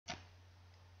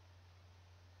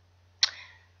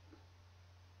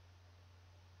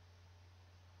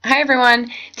Hi everyone.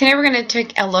 Today we're going to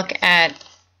take a look at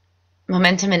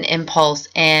momentum and impulse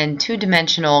and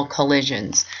two-dimensional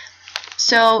collisions.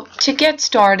 So to get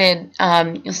started,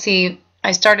 you'll see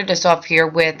I started us off here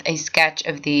with a sketch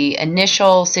of the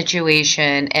initial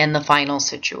situation and the final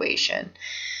situation.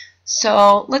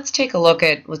 So let's take a look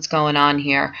at what's going on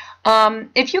here.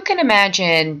 If you can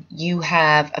imagine, you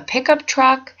have a pickup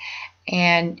truck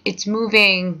and it's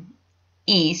moving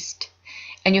east,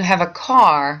 and you have a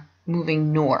car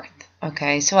moving north.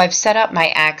 Okay, so I've set up my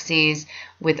axes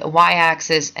with a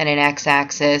y-axis and an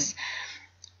x-axis.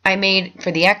 I made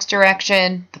for the x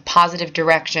direction, the positive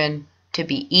direction to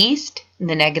be east, and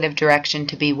the negative direction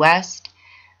to be west,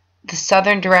 the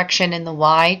southern direction in the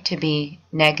y to be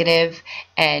negative,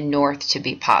 and north to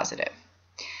be positive.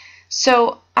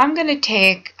 So I'm going to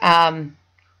take the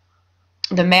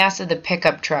mass of the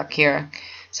pickup truck here.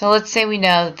 So let's say we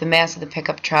know that the mass of the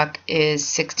pickup truck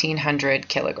is 1,600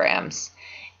 kilograms.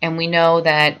 And we know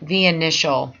that V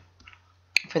initial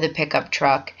for the pickup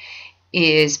truck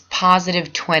is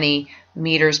positive 20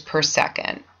 meters per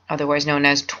second, otherwise known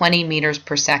as 20 meters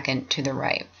per second to the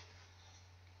right.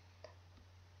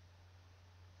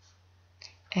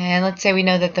 And let's say we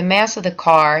know that the mass of the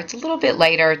car, it's a little bit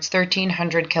lighter, it's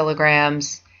 1,300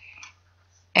 kilograms,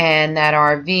 and that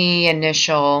our V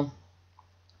initial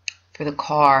for the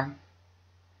car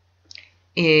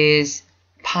is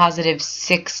positive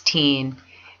 16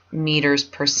 meters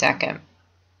per second.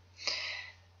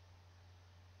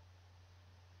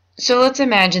 So let's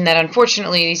imagine that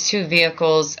unfortunately these two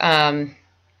vehicles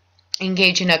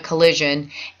engage in a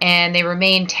collision and they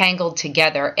remain tangled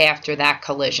together after that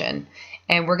collision.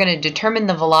 And we're going to determine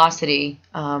the velocity,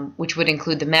 which would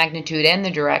include the magnitude and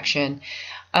the direction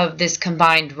of this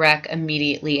combined wreck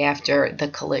immediately after the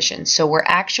collision. So we're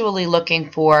actually looking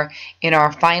for, in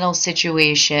our final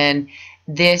situation,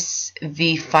 this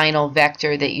V final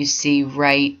vector that you see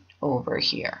right over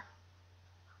here.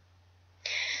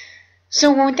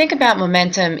 So when we think about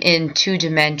momentum in two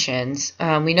dimensions,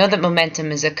 we know that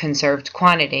momentum is a conserved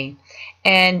quantity,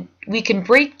 and we can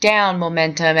break down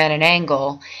momentum at an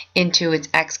angle into its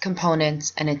x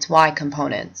components and its y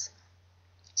components.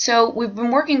 So we've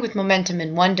been working with momentum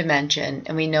in one dimension,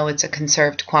 and we know it's a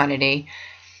conserved quantity.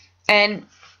 And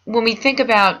when we think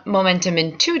about momentum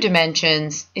in two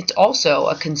dimensions, it's also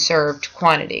a conserved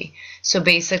quantity. So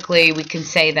basically, we can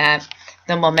say that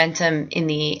the momentum in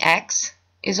the x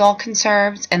is all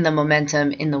conserved, and the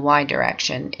momentum in the y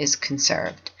direction is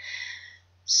conserved.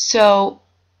 So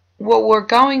what we're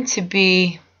going to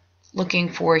be looking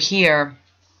for here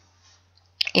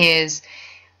is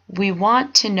we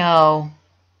want to know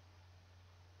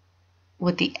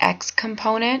what the x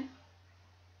component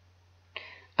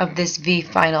of this V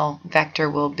final vector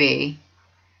will be.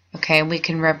 Okay, and we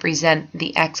can represent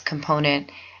the x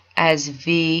component as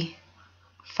V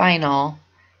final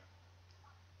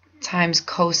times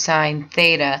cosine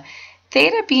theta.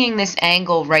 Theta being this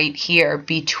angle right here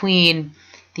between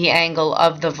the angle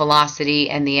of the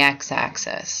velocity and the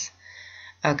x-axis.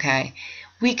 Okay,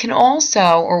 we can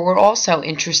also, or we're also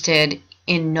interested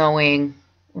in knowing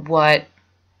what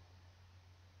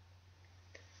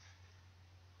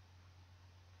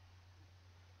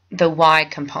the y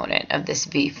component of this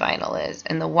V final is.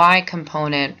 And the y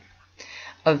component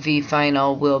of V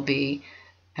final will be,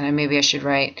 and maybe I should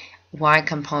write, y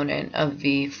component of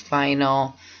V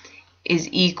final is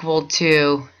equal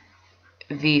to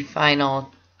V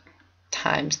final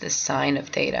times the sine of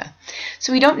theta.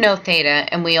 So we don't know theta,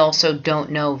 and we also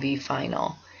don't know V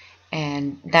final.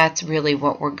 And that's really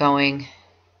what we're going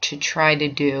to try to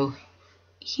do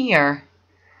here.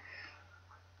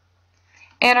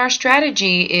 And our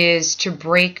strategy is to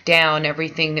break down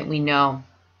everything that we know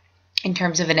in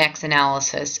terms of an x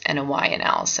analysis and a y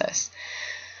analysis.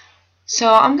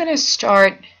 So I'm going to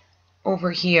start over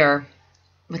here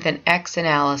with an x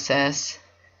analysis.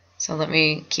 So let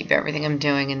me keep everything I'm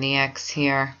doing in the x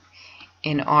here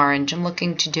in orange. I'm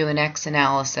looking to do an x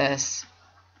analysis.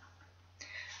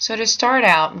 So to start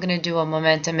out, I'm going to do a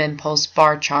momentum impulse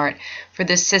bar chart for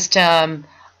the system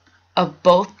of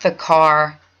both the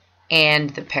car and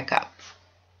the pickup.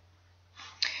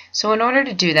 So in order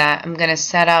to do that, I'm going to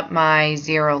set up my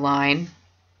zero line.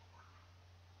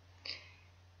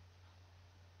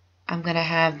 I'm going to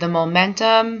have the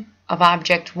momentum of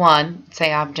object 1,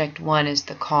 say object 1 is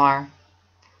the car,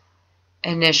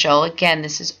 initial, again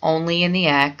this is only in the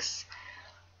x,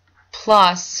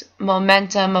 plus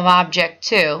momentum of object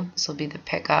 2, this will be the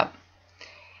pickup,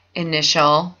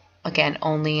 initial, again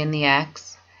only in the x,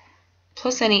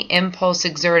 plus any impulse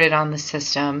exerted on the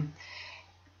system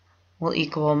will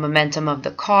equal momentum of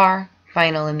the car,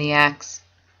 final in the x,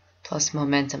 plus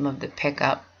momentum of the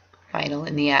pickup, final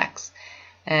in the x.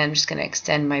 And I'm just going to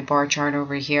extend my bar chart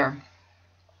over here.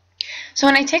 So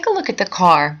when I take a look at the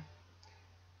car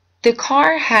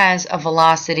has a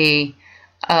velocity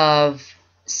of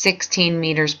 16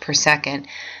 meters per second,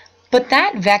 but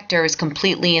that vector is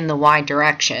completely in the y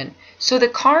direction. So the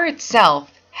car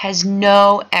itself has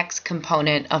no x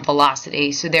component of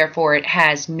velocity, so therefore it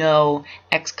has no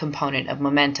x component of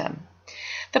momentum.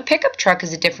 The pickup truck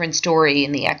is a different story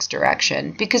in the x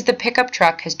direction because the pickup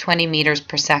truck has 20 meters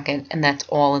per second and that's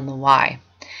all in the y.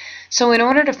 So in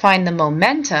order to find the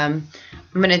momentum,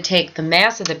 I'm going to take the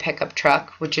mass of the pickup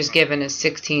truck, which is given as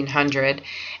 1600,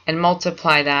 and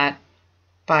multiply that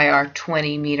by our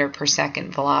 20 meter per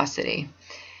second velocity.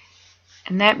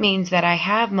 And that means that I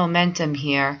have momentum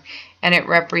here, and it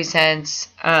represents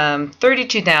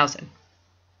 32,000.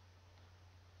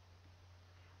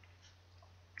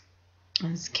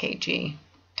 That's kg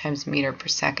times meter per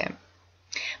second.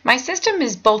 My system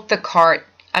is both the car,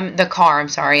 and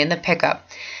the pickup.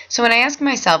 So when I ask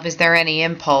myself, is there any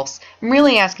impulse? I'm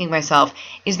really asking myself,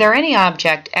 is there any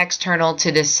object external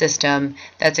to this system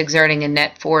that's exerting a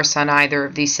net force on either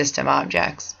of these system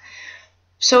objects?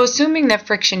 So assuming that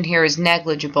friction here is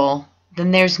negligible,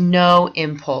 then there's no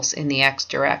impulse in the x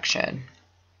direction.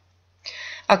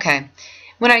 Okay,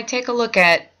 when I take a look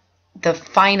at the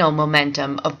final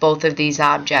momentum of both of these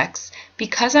objects,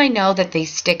 because I know that they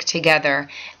stick together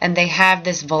and they have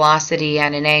this velocity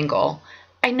at an angle,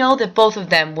 I know that both of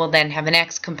them will then have an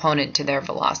x component to their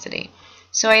velocity.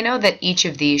 So I know that each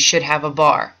of these should have a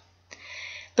bar.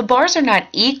 The bars are not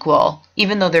equal,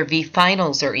 even though their v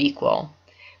finals are equal,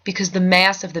 because the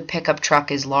mass of the pickup truck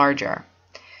is larger.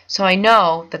 So I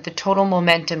know that the total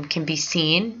momentum can be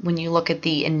seen when you look at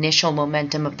the initial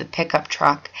momentum of the pickup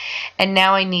truck, and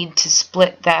now I need to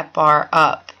split that bar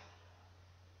up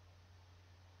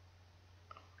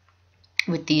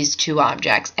with these two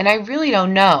objects. And I really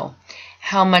don't know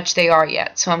how much they are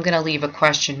yet, so I'm going to leave a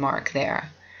question mark there.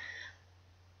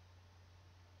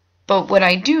 But what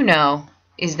I do know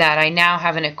is that I now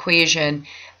have an equation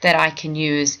that I can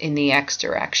use in the x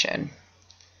direction.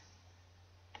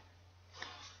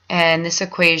 And this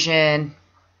equation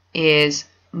is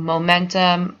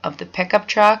momentum of the pickup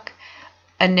truck,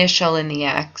 initial in the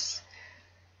x,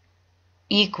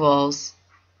 equals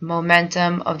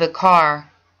momentum of the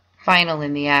car, final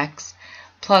in the x,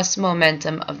 plus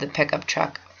momentum of the pickup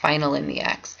truck, final in the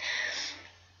x.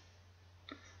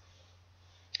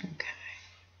 Okay.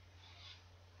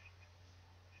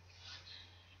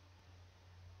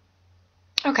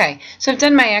 Okay, so I've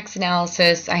done my x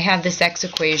analysis. I have this x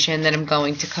equation that I'm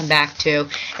going to come back to,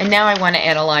 and now I want to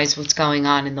analyze what's going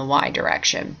on in the y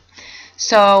direction.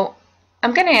 So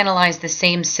I'm going to analyze the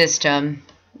same system.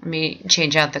 Let me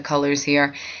change out the colors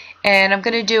here. And I'm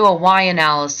going to do a y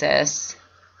analysis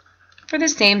for the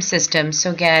same system. So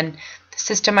again, the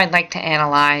system I'd like to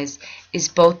analyze is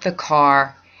both the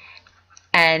car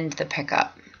and the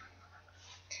pickup.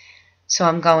 So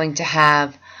I'm going to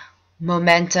have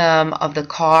momentum of the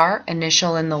car,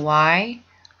 initial in the y,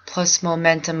 plus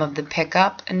momentum of the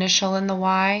pickup, initial in the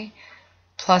y,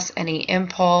 plus any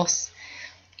impulse,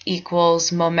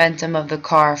 equals momentum of the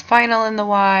car, final in the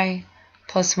y,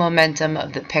 plus momentum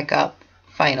of the pickup,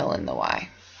 final in the y.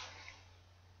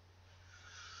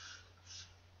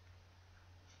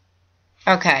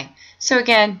 Okay, so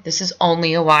again, this is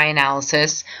only a y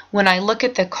analysis. When I look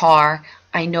at the car,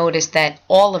 I notice that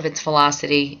all of its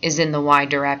velocity is in the y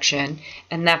direction,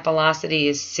 and that velocity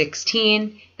is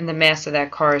 16, and the mass of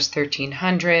that car is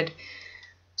 1300.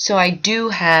 So I do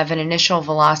have an initial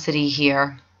velocity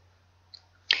here,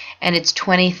 and it's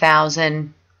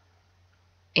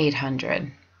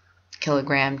 20,800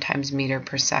 kilogram times meter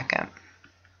per second.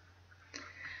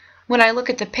 When I look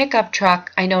at the pickup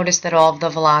truck, I notice that all of the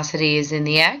velocity is in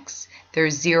the x.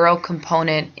 There's zero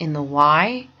component in the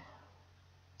y.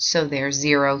 So there's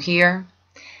 0 here.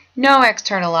 No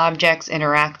external objects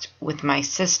interact with my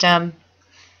system.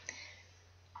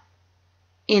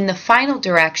 In the final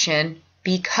direction,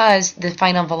 because the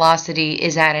final velocity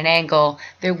is at an angle,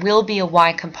 there will be a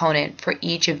y component for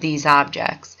each of these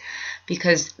objects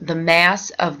because the mass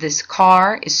of this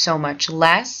car is so much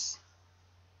less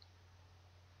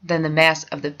than the mass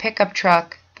of the pickup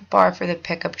truck. The bar for the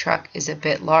pickup truck is a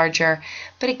bit larger,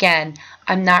 but again,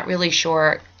 I'm not really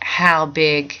sure how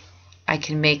big I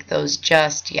can make those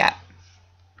just yet.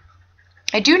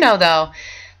 I do know, though,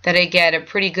 that I get a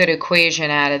pretty good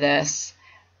equation out of this,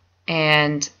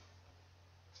 and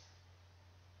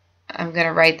I'm going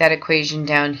to write that equation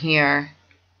down here.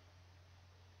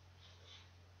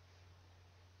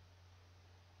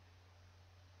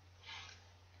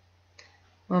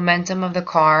 Momentum of the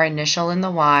car, initial in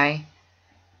the y,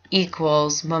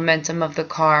 equals momentum of the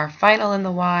car final in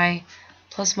the y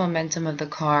plus momentum of the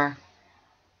car,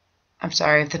 of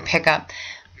the pickup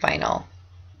final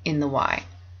in the y.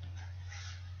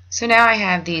 So now I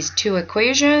have these two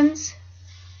equations,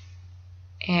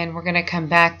 and we're going to come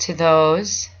back to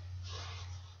those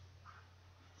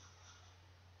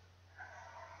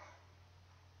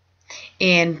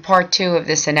in part 2 of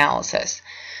this analysis.